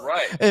 So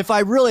Right. if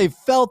I really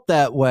felt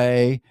that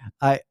way,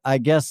 I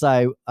guess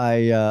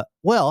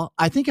well,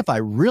 I think if I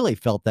really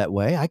felt that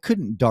way, I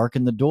couldn't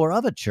darken the door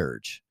of a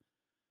church.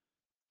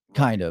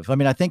 Kind Right. of. I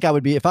mean, I think I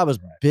would be, if I was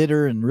Right.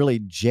 bitter and really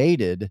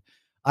jaded.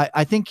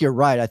 I think you're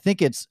right. I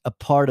think it's a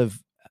part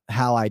of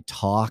how I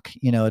talk.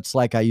 It's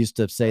like I used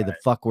to say the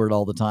Right. fuck word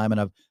all the time,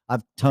 and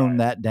I've toned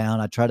Right. that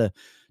down. I try to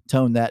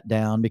tone that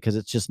down because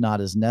it's just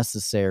not as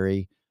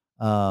necessary.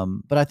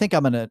 But I think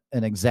I'm an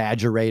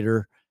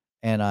exaggerator,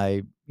 and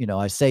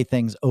I say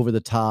things over the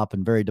top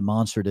and very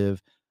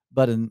demonstrative.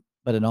 But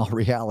in all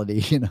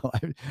reality,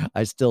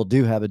 I still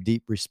do have a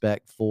deep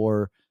respect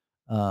for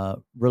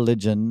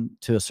religion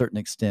to a certain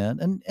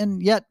extent,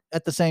 and yet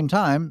at the same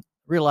time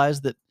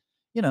realize that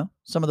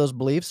some of those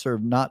beliefs are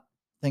not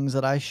things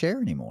that I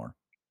share anymore.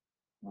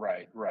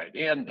 Right. Right.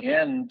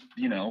 And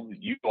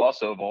you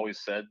also have always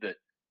said that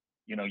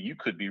you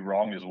could be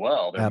wrong as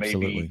well. There may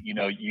be, Absolutely.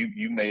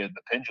 you may have,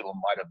 the pendulum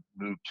might have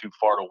moved too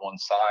far to one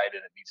side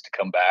and it needs to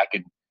come back,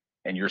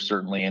 and you're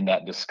certainly in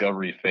that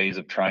discovery phase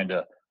of trying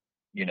to,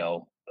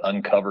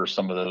 uncover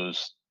some of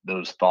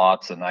those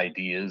thoughts and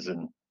ideas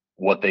and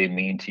what they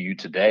mean to you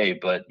today.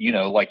 But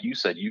like you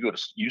said,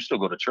 you still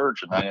go to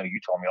church, and I know you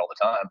told me all the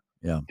time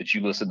Yeah. that you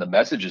listen to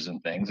messages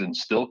and things and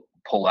still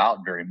pull out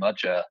very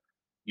much a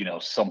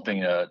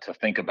something to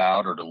think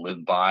about or to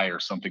live by or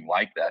something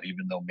like that,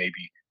 even though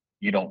maybe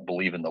you don't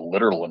believe in the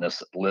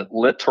literalness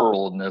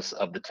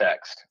of the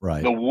text,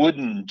 Right. the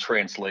wooden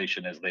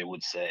translation, as they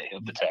would say,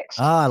 of the text.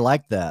 I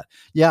like that.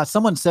 Yeah,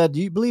 someone said, "Do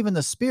you believe in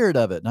the spirit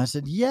of it?" And I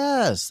said,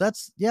 "Yes,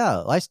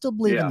 yeah, I still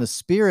believe in Yeah. the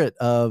spirit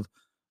of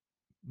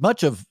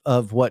much of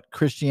what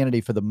Christianity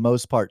for the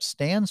most part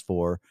stands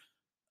for."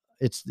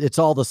 It's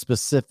all the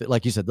specific,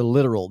 like you said, the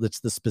literal, it's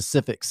the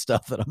specific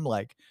stuff that I'm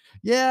like,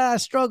 "Yeah, I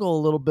struggle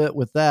a little bit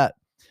with that."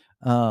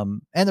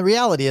 And the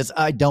reality is,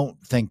 I don't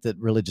think that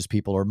religious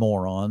people are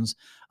morons.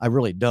 I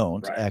really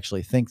don't Right.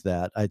 actually think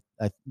that.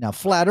 Now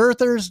flat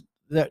earthers,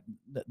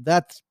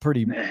 that's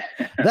pretty,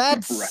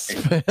 that's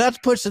Right. that's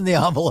pushing the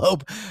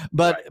envelope.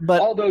 But Right.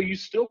 but Although you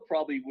still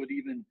probably would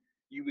even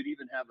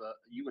have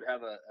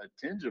a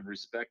tinge of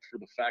respect for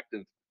the fact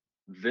of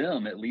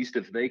them, at least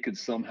if they could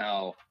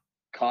somehow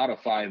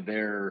codify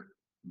their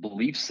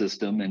belief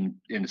system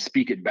and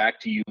speak it back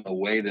to you in a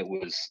way that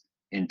was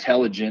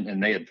intelligent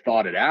and they had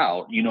thought it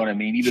out. You know what I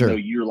mean? Even though sure,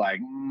 you're like,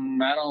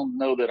 I don't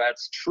know that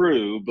that's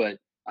true, but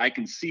I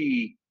can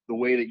see the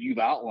way that you've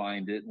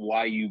outlined it and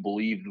why you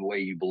believe the way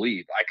you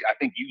believe. I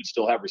think you would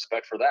still have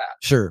respect for that.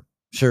 sure,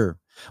 sure.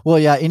 Well,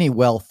 yeah, any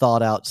well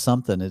thought out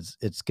something is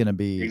it's going to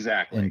be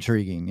Exactly.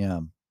 intriguing.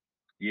 Yeah,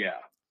 Yeah.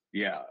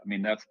 Yeah. I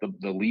mean, that's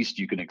the least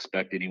you can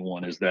expect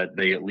anyone is that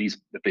they, at least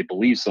if they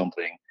believe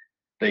something,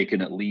 they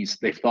can, at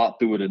least they've thought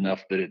through it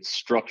enough that it's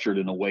structured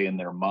in a way in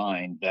their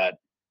mind that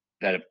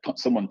if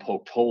someone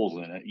poked holes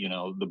in it,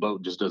 the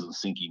boat just doesn't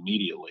sink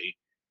immediately.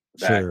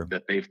 sure,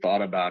 That they've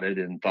thought about it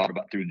and thought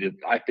about through the,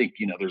 I think,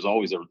 there's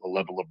always a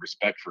level of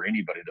respect for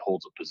anybody that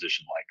holds a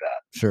position like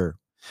that. sure.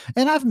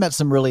 And I've met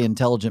some really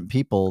intelligent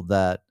people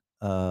that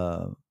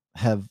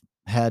have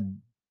had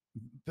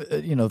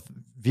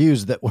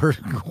views that were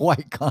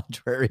quite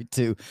contrary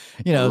to,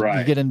 you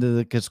Right. get into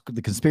the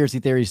conspiracy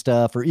theory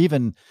stuff, or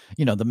even,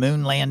 the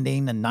moon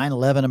landing and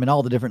 9/11. I mean,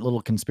 all the different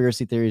little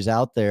conspiracy theories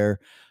out there.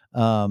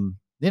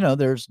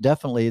 There's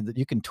definitely that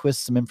you can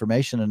twist some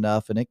information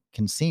enough and it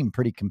can seem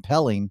pretty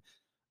compelling.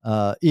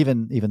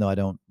 even though I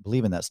don't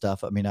believe in that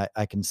stuff. I mean,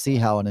 I can see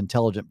how an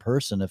intelligent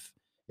person, if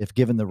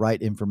given the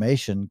right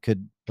information,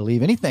 could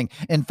believe anything.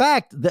 In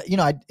fact,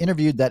 I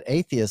interviewed that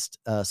atheist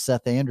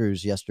Seth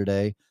Andrews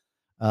yesterday,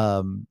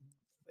 um,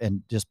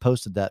 and just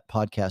posted that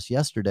podcast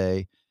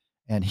yesterday,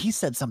 and he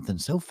said something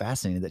so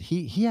fascinating that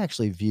he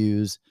actually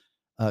views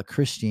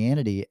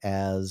Christianity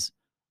as,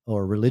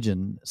 or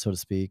religion, so to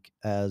speak,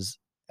 as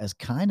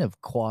kind of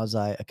quasi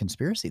a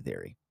conspiracy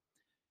theory.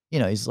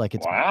 He's like,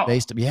 it's Wow.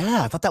 based.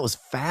 Yeah, I thought that was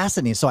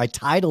fascinating. So I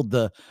titled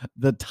the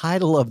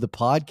title of the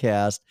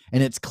podcast,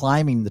 and it's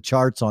climbing the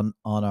charts on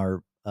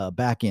our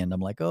back end.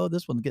 I'm like, oh,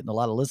 this one's getting a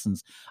lot of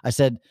listens. I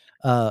said,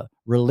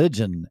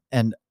 religion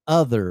and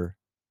other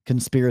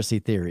conspiracy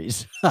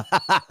theories.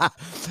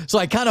 So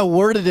I kind of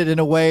worded it in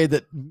a way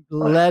that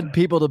led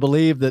people to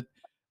believe that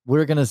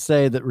we're going to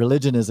say that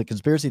religion is a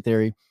conspiracy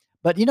theory.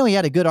 But he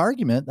had a good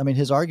argument. I mean,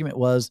 his argument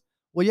was,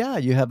 well, yeah,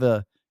 you have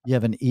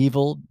an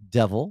evil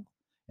devil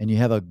and you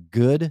have a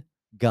good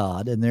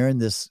God, and they're in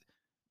this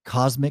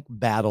cosmic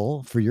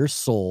battle for your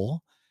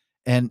soul.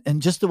 And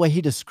just the way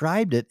he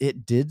described it,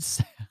 it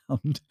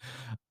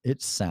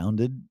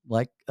sounded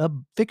like a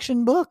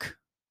fiction book.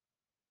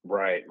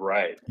 Right,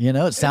 right.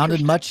 It sounded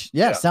Interesting. much,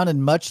 yeah, it Yeah. sounded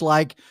much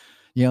like,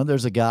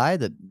 there's a guy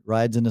that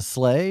rides in a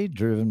sleigh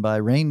driven by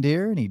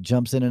reindeer, and he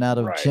jumps in and out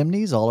of Right.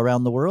 chimneys all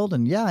around the world.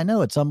 And yeah, I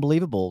know it's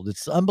unbelievable.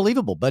 It's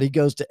unbelievable, but he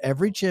goes to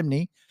every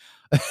chimney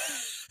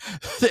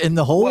in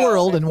the whole Well,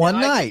 world in and one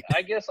night.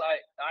 I guess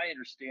I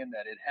understand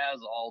that it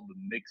has all the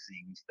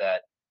mixings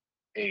that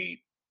a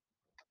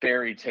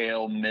fairy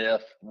tale,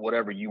 myth,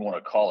 whatever you want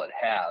to call it,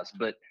 has.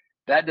 But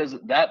that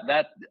doesn't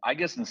that I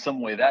guess in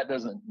some way that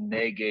doesn't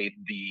negate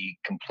the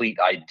complete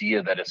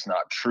idea that it's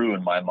not true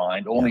in my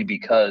mind, Yeah, only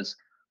because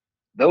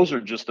those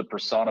are just the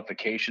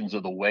personifications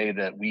of the way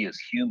that we as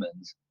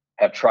humans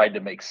have tried to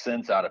make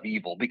sense out of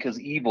evil. Because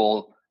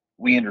evil,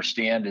 we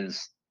understand,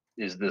 is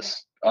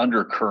this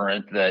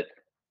undercurrent that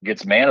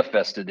gets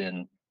manifested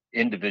in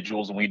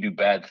individuals, and we do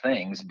bad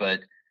things. But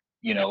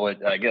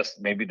I guess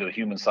maybe the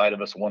human side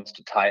of us wants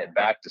to tie it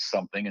back to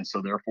something, and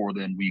so therefore,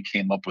 then we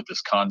came up with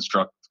this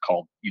construct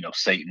called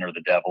Satan or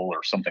the devil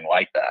or something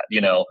like that.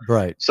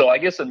 right. So I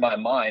guess in my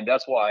mind,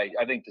 that's why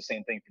I think the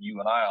same thing for you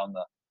and I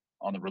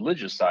on the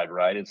religious side,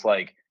 right? It's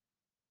like,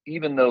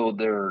 even though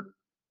their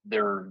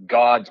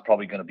God's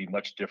probably going to be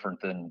much different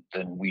than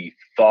we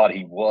thought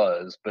he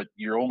was, but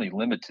you're only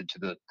limited to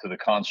the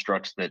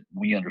constructs that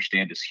we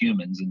understand as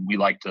humans, and we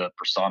like to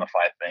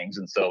personify things.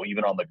 And so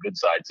even on the good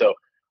side, so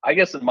I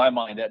guess in my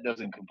mind that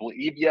doesn't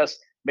completely, yes,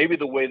 maybe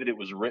the way that it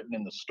was written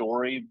in the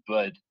story,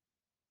 but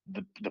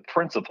the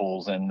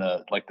principles and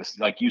the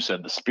like you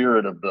said, the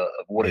spirit of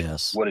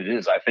Yes, what it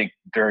is, I think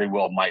very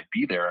well might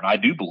be there. And I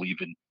do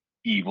believe in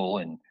evil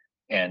and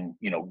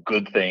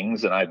good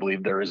things, and I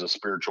believe there is a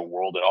spiritual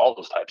world and all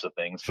those types of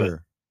things. But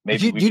sure. maybe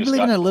Do we've you just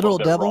believe in got a a little literal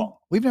bit devil? wrong.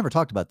 We've never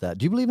talked about that.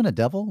 Do you believe in a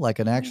devil, like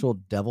an Mm, actual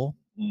devil?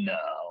 no,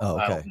 Oh,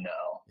 I okay. don't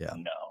know. Yeah.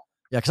 No.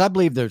 Yeah, because I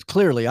believe there's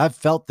clearly I've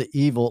felt the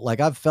evil,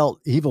 like I've felt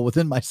evil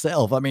within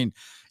myself. I mean,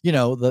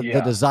 the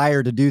Yeah.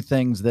 desire to do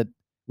things that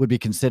would be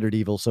considered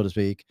evil, so to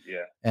speak.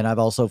 Yeah. And I've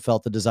also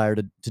felt the desire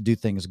to do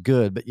things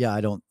good. But yeah,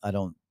 I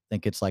don't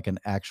think it's like an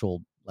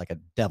actual, like a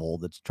devil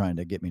that's trying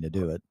to get me to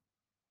do it.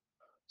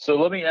 So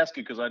let me ask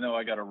you, because I know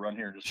I got to run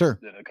here just Sure.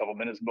 in a couple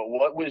minutes. But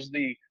what was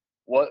the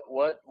what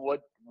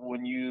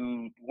when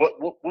you what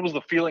was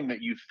the feeling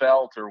that you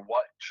felt, or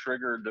what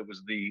triggered that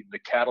was the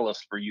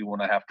catalyst for you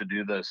want to have to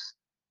do this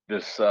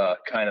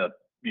kind of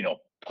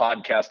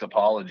podcast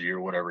apology or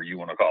whatever you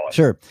want to call it?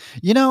 Sure.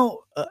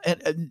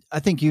 And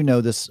I think you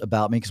know this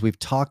about me because we've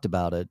talked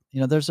about it.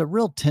 There's a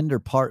real tender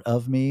part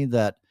of me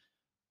that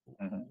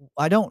Hmm.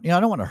 I don't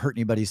want to hurt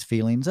anybody's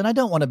feelings, and I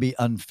don't want to be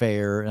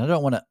unfair, and I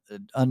don't want to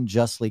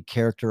unjustly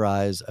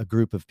characterize a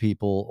group of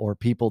people or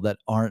people that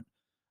aren't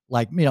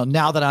like,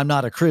 now that I'm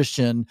not a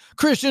Christian,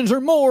 Christians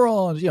are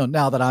morons,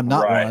 now that I'm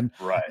not Right. one.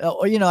 Right.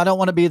 I don't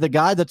want to be the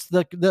guy that's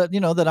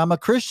that I'm a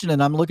Christian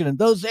and I'm looking at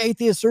those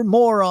atheists are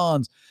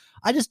morons.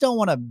 I just don't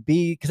want to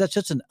be, because that's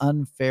just an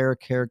unfair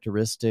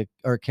characteristic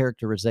or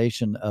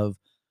characterization of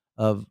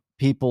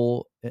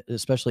people,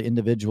 especially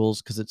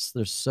individuals, because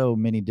there's so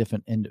many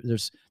different, and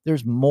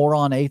there's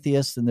moron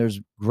atheists, and there's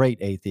great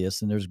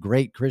atheists, and there's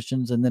great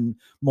Christians, and then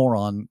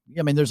moron.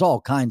 I mean, there's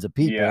all kinds of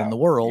people in Yeah. the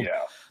world,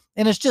 Yeah.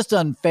 and it's just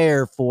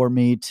unfair for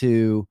me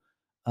to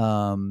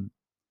um,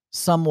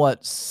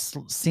 somewhat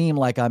seem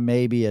like I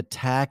may be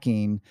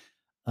attacking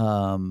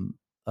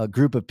a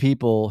group of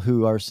people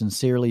who are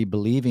sincerely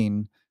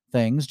believing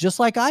things just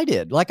like I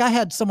did. Like I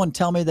had someone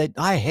tell me that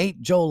I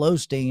hate Joel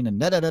Osteen and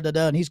da da da da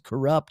da, and he's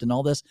corrupt and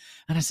all this.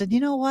 And I said, you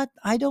know what?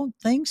 I don't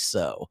think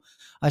so.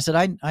 I said,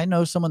 I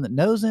know someone that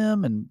knows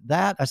him and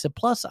that. I said,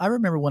 plus, I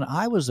remember when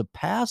I was a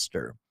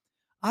pastor,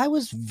 I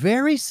was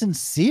very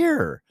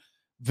sincere,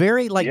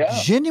 very like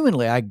Yeah.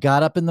 genuinely. I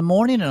got up in the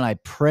morning and I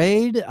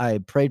prayed. I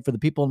prayed for the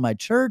people in my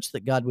church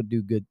that God would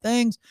do good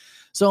things.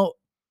 So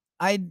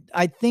I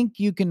think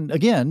you can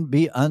again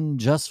be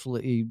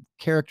unjustly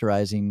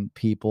characterizing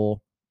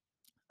people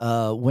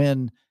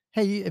when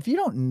hey, if you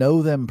don't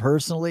know them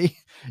personally,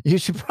 you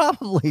should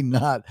probably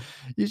not.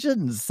 You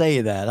shouldn't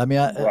say that. I mean,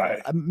 Right.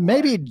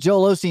 maybe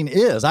Joel Osteen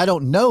is. I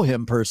don't know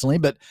him personally,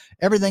 but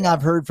everything Yeah.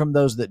 I've heard from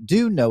those that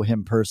do know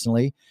him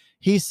personally,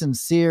 he's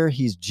sincere.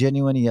 He's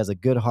genuine. He has a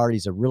good heart.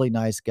 He's a really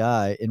nice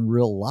guy in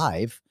real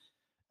life.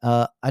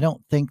 I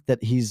don't think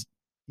that he's,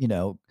 you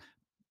know,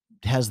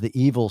 has the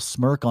evil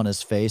smirk on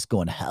his face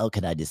going, how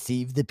can I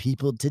deceive the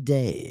people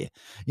today?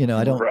 I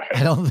don't, I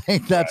Right. don't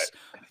think Right. that's,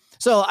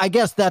 so I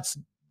guess that's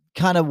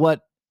kind of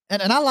what,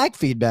 and I like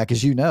feedback,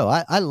 as you know,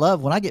 I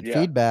love when I get Yeah.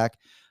 feedback,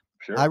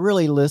 I Sure.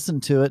 really listen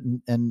to it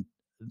and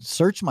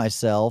search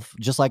myself,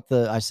 just like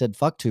I said,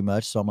 fuck too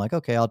much. So I'm like,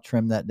 okay, I'll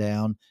trim that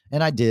down.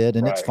 And I did,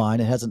 and it's Right. fine.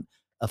 It hasn't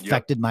Yep.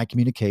 affected my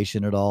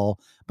communication at all.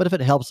 But if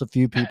it helps a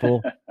few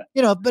people,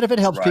 but if it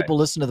helps Right. people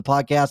listen to the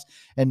podcast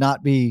and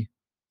not be,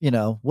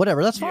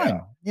 whatever, that's Yeah.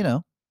 fine. Yeah.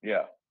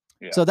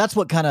 Yeah. So that's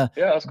what kind of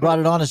Yeah. That's brought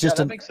cool. it on. Is Yeah, just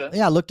that makes sense.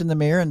 yeah, I looked in the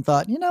mirror and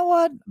thought, you know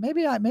what?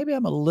 Maybe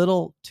I'm a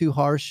little too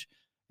harsh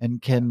and Yeah.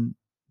 can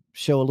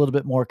show a little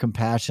bit more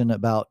compassion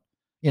about,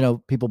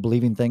 people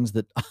believing things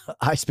that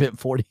I spent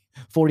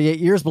 48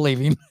 years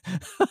believing.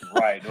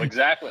 Right.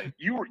 Exactly.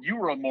 You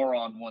were a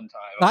moron one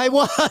time. I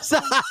was.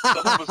 Someone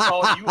was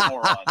calling you a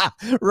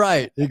moron.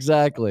 Right.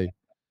 Exactly.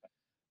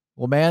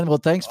 Well, man,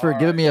 thanks All for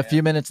giving right, me a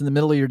few man. minutes in the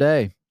middle of your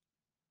day.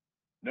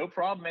 No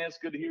problem, man. It's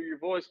good to hear your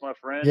voice, my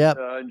friend. Yep.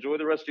 Enjoy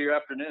the rest of your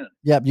afternoon.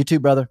 Yep. You too,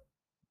 brother.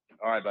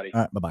 All right, buddy.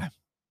 All right. Bye-bye.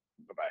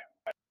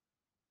 Bye-bye.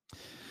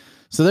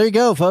 So there you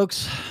go,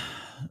 folks.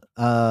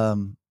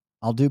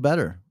 I'll do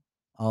better.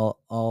 I'll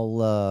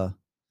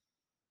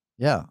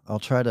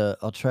try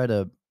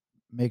to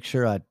make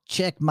sure I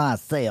check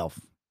myself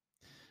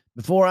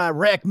before I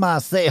wreck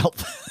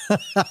myself.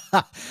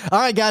 All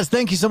right, guys.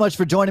 Thank you so much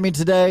for joining me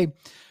today.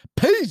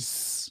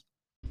 Peace.